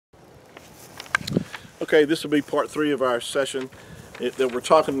Okay, this will be part 3 of our session that we're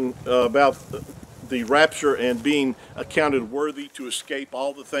talking about the rapture and being accounted worthy to escape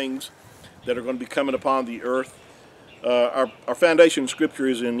all the things that are going to be coming upon the earth. Our foundation scripture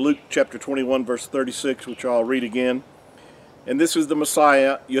is in Luke chapter 21 verse 36, which I'll read again. And this is the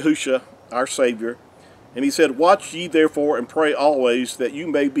Messiah, Yahuah, our Savior. And he said, "Watch ye therefore and pray always, that you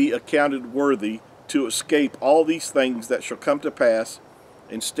may be accounted worthy to escape all these things that shall come to pass,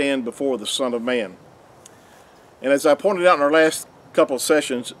 and stand before the Son of Man." And as I pointed out in our last couple of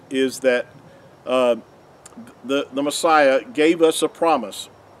sessions, is that the Messiah gave us a promise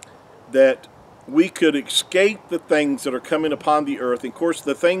that we could escape the things that are coming upon the earth. And of course,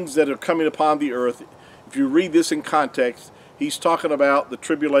 the things that are coming upon the earth, if you read this in context, he's talking about the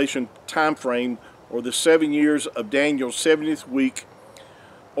tribulation time frame, or the 7 years of Daniel's 70th week,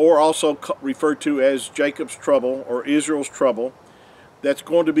 or also referred to as Jacob's trouble or Israel's trouble. That's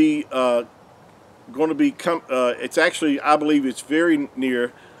going to be it's actually, I believe it's very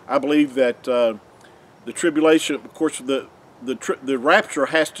near. I believe that the tribulation, of course, the rapture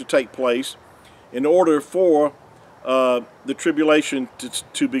has to take place in order for the tribulation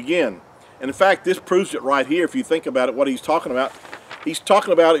to begin. And in fact, this proves it right here. If you think about it, what he's talking about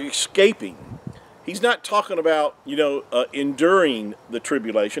escaping. He's not talking about, enduring the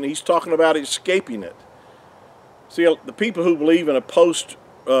tribulation. He's talking about escaping it. See, the people who believe in a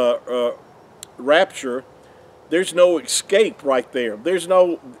post-rapture, there's no escape right there. There's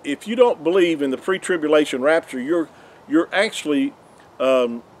no, if you don't believe in the pre-tribulation rapture, you're actually,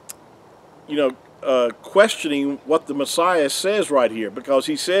 questioning what the Messiah says right here, because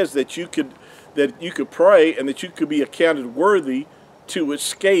he says that you could pray and that you could be accounted worthy to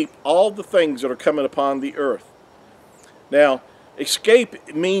escape all the things that are coming upon the earth. Now,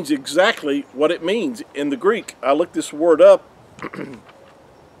 escape means exactly what it means in the Greek. I looked this word up,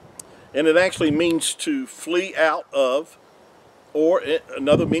 and it actually means to flee out of, or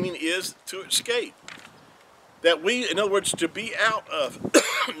another meaning is to escape. In other words, to be out of,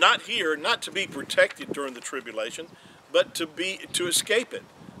 not here, not to be protected during the tribulation, but to escape it,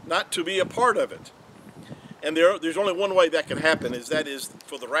 not to be a part of it. And there's only one way that can happen, that is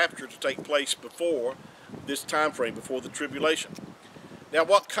for the rapture to take place before this time frame, before the tribulation. Now,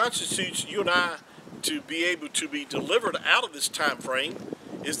 what constitutes you and I to be able to be delivered out of this time frame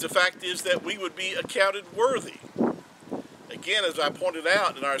is the fact is that we would be accounted worthy. Again, as I pointed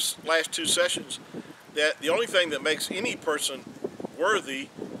out in our last 2 sessions, that the only thing that makes any person worthy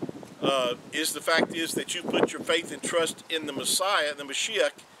is the fact is that you put your faith and trust in the Messiah, the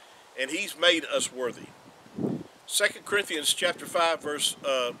Mashiach, and he's made us worthy. 2 Corinthians chapter 5 verse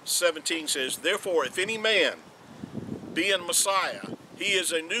 17 says, "Therefore, if any man be in Messiah, he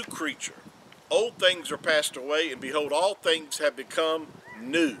is a new creature. Old things are passed away, and behold, all things have become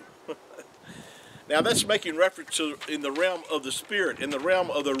new." Now that's making reference to in the realm of the spirit, in the realm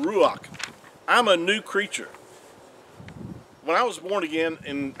of the Ruach. I'm a new creature. When I was born again,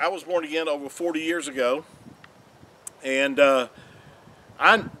 and I was born again over 40 years ago, and I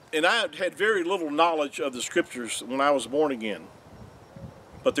had very little knowledge of the scriptures when I was born again.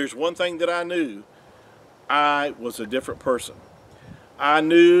 But there's one thing that I knew: I was a different person. I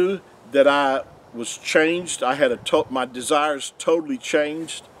knew that I was changed. I had my desires totally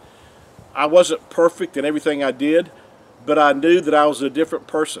changed. I wasn't perfect in everything I did, but I knew that I was a different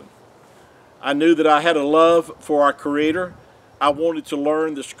person. I knew that I had a love for our Creator. I wanted to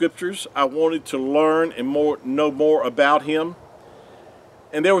learn the scriptures. I wanted to learn and know more about Him.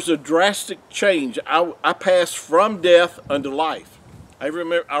 And there was a drastic change. I passed from death unto life. I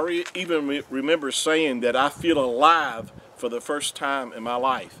even remember saying that I feel alive for the first time in my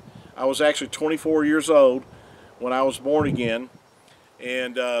life. I was actually 24 years old when I was born again,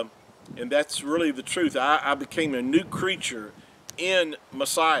 and that's really the truth. I became a new creature in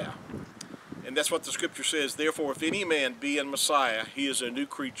Messiah, and that's what the scripture says. "Therefore, if any man be in Messiah, he is a new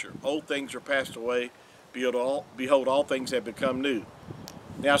creature. Old things are passed away. Behold, all things have become new."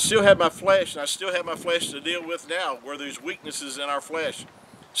 Now, I still have my flesh, and I still have my flesh to deal with now, where there's weaknesses in our flesh.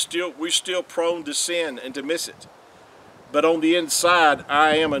 We're still prone to sin and to miss it. But on the inside,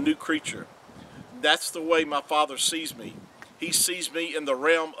 I am a new creature. That's the way my Father sees me. He sees me in the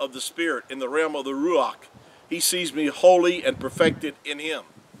realm of the Spirit, in the realm of the Ruach. He sees me holy and perfected in Him.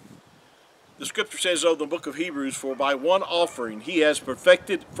 The scripture says, in the book of Hebrews, "For by one offering He has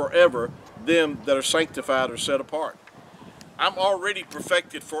perfected forever them that are sanctified or set apart." I'm already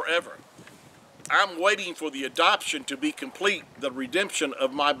perfected forever. I'm waiting for the adoption to be complete, the redemption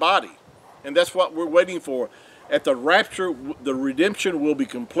of my body. And that's what we're waiting for. At the rapture, the redemption will be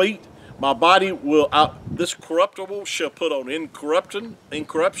complete. My body will this corruptible shall put on incorruption.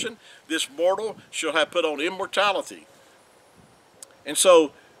 This mortal shall have put on immortality. And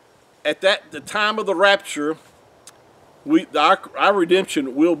so, at the time of the rapture, our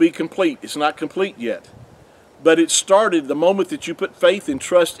redemption will be complete. It's not complete yet, but it started the moment that you put faith and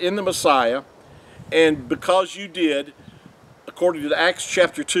trust in the Messiah, and because you did, according to Acts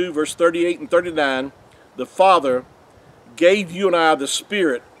chapter 2, verse 38 and 39, the Father gave you and I the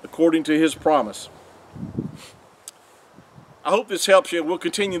Spirit according to His promise. I hope this helps you. We'll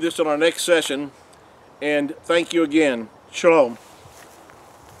continue this in our next session, and thank you again. Shalom.